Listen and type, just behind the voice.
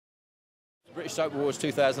British Soap Awards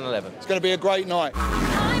 2011. It's going to be a great night.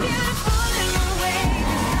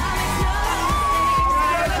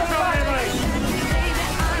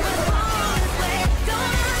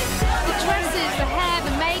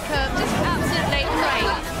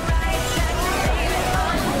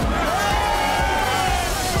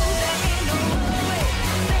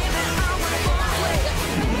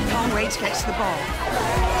 To get to the ball.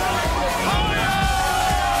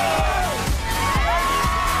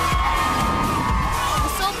 The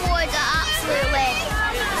soap awards are absolutely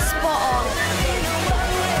spot on.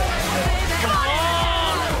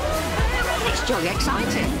 It's jolly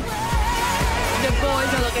exciting. The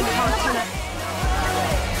boys are looking fortunate.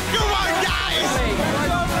 Come on, guys!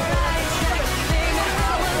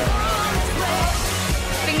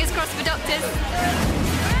 Fingers crossed for doctors.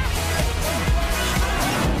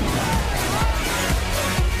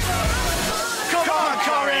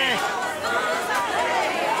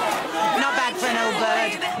 Not bad for an old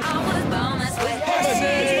bird.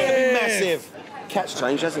 Massive. Cat's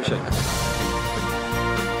changed, hasn't she?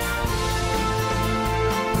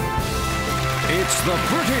 It's the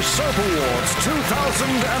British Soap Awards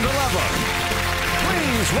 2011.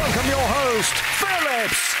 Please welcome your host,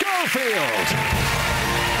 Philip Schofield.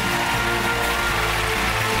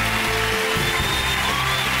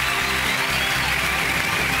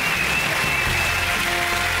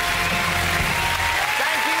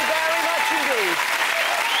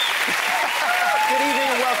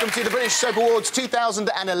 Welcome to the British Soap Awards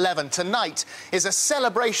 2011. Tonight is a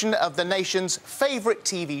celebration of the nation's favourite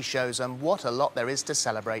TV shows, and what a lot there is to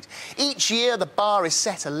celebrate. Each year the bar is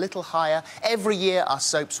set a little higher. Every year our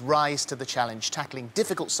soaps rise to the challenge, tackling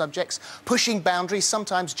difficult subjects, pushing boundaries,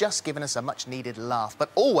 sometimes just giving us a much-needed laugh, but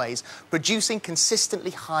always producing consistently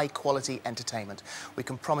high-quality entertainment. We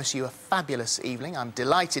can promise you a fabulous evening. I'm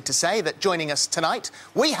delighted to say that joining us tonight,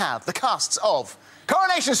 we have the casts of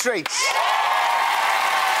Coronation Street,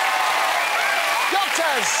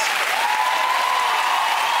 Doctors,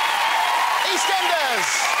 EastEnders,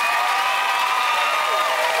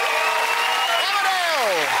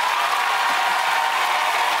 Emmerdale,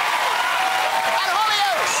 and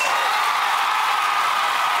Hollyoaks.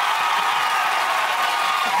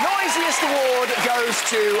 Noisiest award goes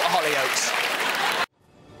to Hollyoaks.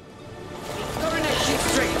 Coronation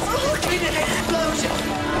Street. Look at an explosion.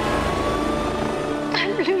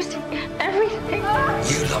 I'm losing everything.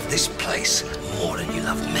 You love this place more than you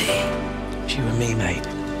love me. It's you and me, mate.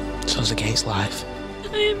 It's us against life.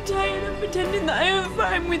 I am tired of pretending that I am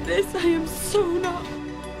fine with this. I am so not.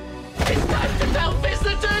 It's time to tell Fizz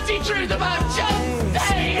the dirty truth about John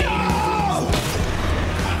Day! I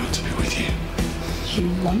want to be with you. You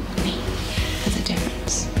want me? There's a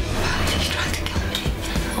difference. You tried to kill me.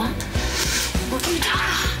 What? What have you done?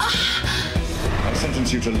 I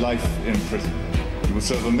sentence you to life in prison. You will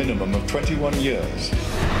serve a minimum of 21 years.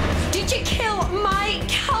 Did you kill my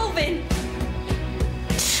Calvin?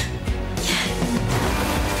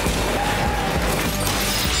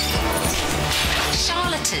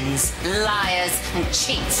 Charlatans, liars, and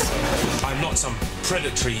cheats. I'm not some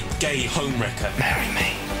predatory gay homewrecker. Marry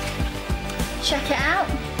me. Check it out.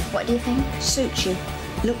 What do you think? Suits you.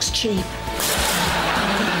 Looks cheap.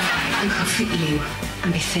 I'll comfort you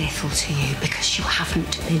and be faithful to you because you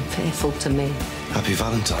haven't been faithful to me. Happy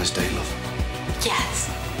Valentine's Day, love. Yes.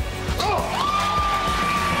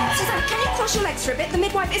 Suzanne, can you cross your legs for a bit? The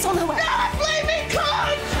midwife is on her way. No, blaming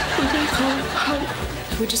God! We can't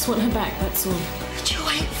help. We just want her back, that's all. But you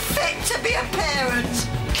ain't fit to be a parent.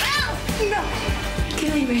 No.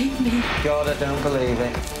 Gilly raped me. God, I don't believe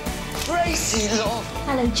it. Gracie, love.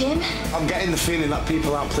 Hello, Jim. I'm getting the feeling that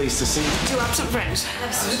people aren't pleased to see you. Two absent friends.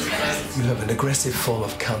 You have an aggressive form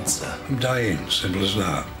of cancer. I'm dying, simple as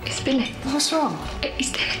that. It's Billy. What's wrong?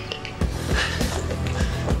 He's dead.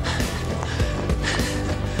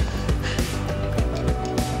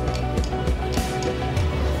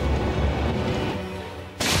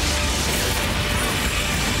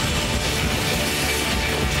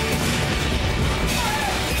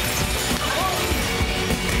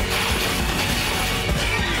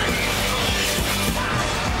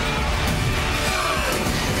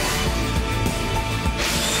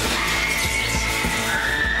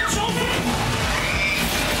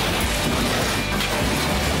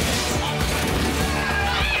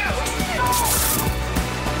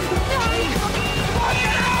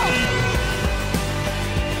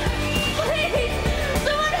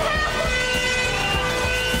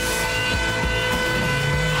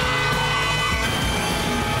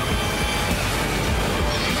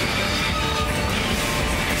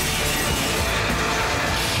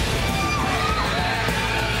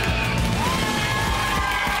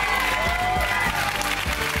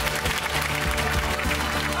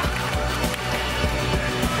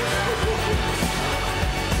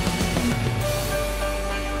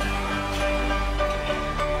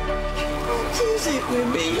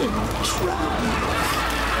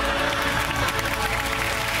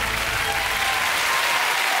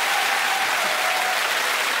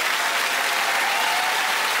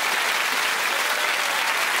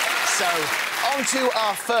 So, on to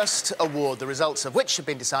our first award, the results of which have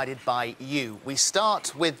been decided by you. We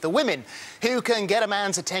start with the women, who can get a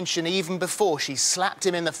man's attention even before she slapped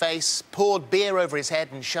him in the face, poured beer over his head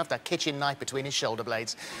and shoved a kitchen knife between his shoulder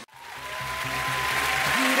blades.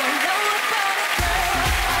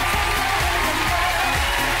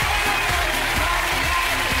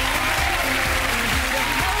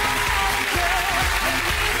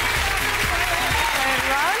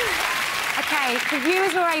 Okay, the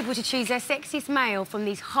viewers were able to choose their sexiest male from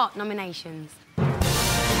these hot nominations.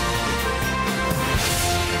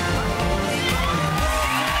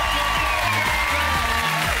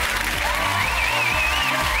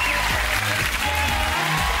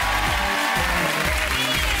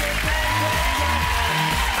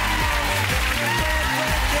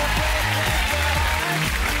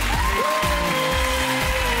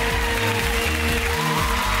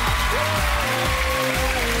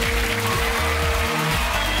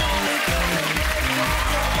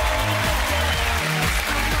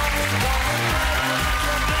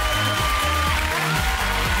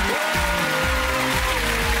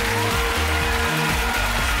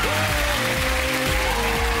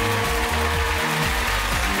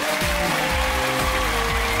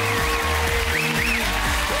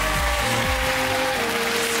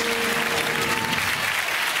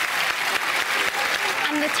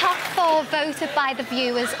 And the top 4 voted by the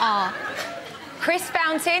viewers are... Chris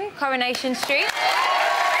Fountain, Coronation Street.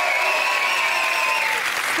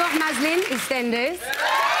 Scott Maslin, EastEnders.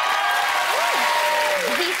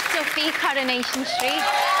 Heath Duffy, Coronation Street.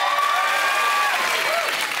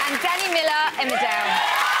 And Danny Miller, Emmerdale.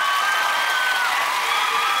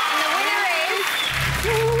 And the winner is...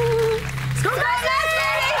 Scott Maslin!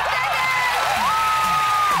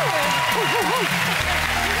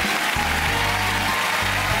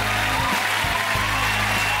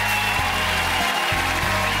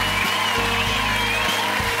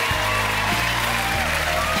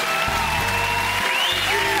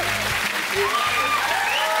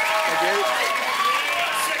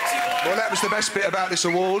 Well, that was the best bit about this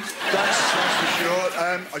award. That's for sure.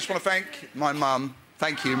 I just want to thank my mum.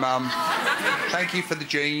 Thank you, Mum. Thank you for the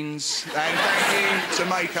jeans. And thank you to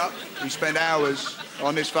makeup. We spend hours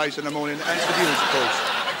on this face in the morning. And to the viewers, of course.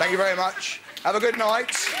 Thank you very much. Have a good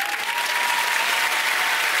night.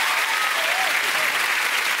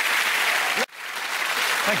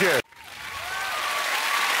 Thank you.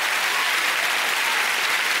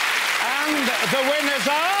 And the winners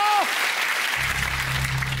are...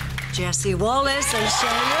 Jessie Wallace and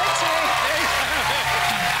Charlotte.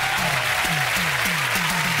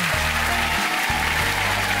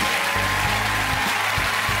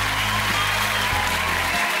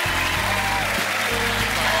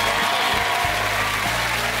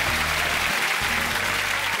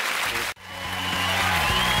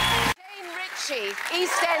 Richie,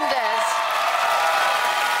 EastEnders.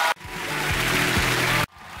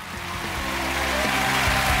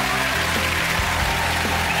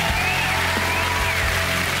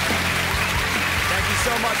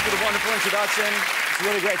 So much for the wonderful introduction. It's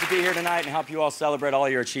really great to be here tonight and help you all celebrate all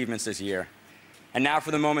your achievements this year. And now for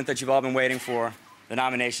the moment that you've all been waiting for, the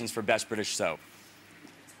nominations for Best British Soap.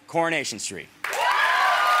 Coronation Street.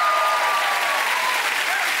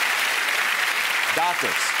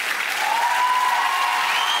 Doctors.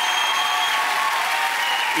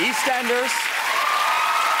 EastEnders.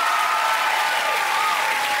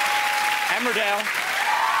 Emmerdale.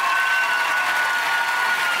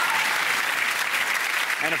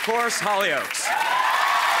 And, of course, Hollyoaks.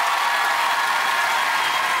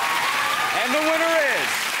 And the winner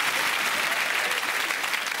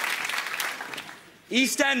is...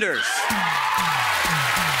 EastEnders.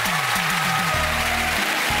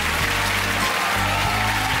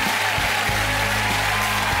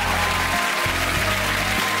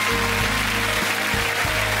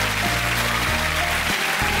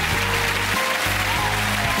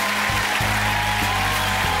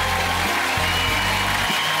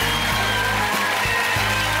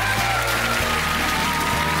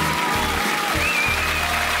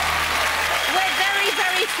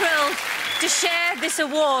 Thrilled to share this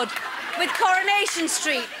award with Coronation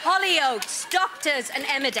Street, Hollyoaks, Doctors and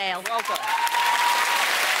Emmerdale. Welcome.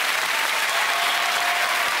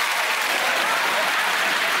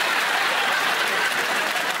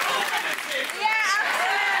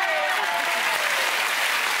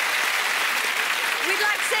 We'd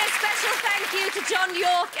like to say a special thank you to John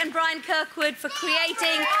York and Brian Kirkwood for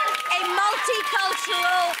creating a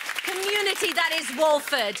multicultural community that is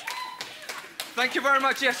Walford. Thank you very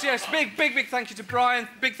much. Yes, yes. Big thank you to Brian.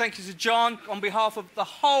 Big thank you to John. On behalf of the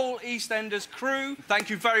whole EastEnders crew, thank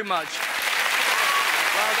you very much.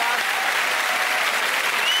 Well done.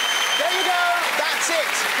 There you go. That's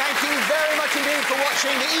it. Thank you very much indeed for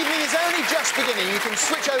watching. The evening is only just beginning. You can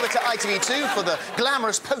switch over to ITV2 for the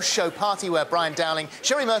glamorous post-show party where Brian Dowling,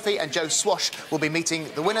 Sherry Murphy and Joe Swash will be meeting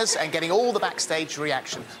the winners and getting all the backstage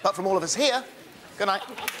reaction. But from all of us here, good night.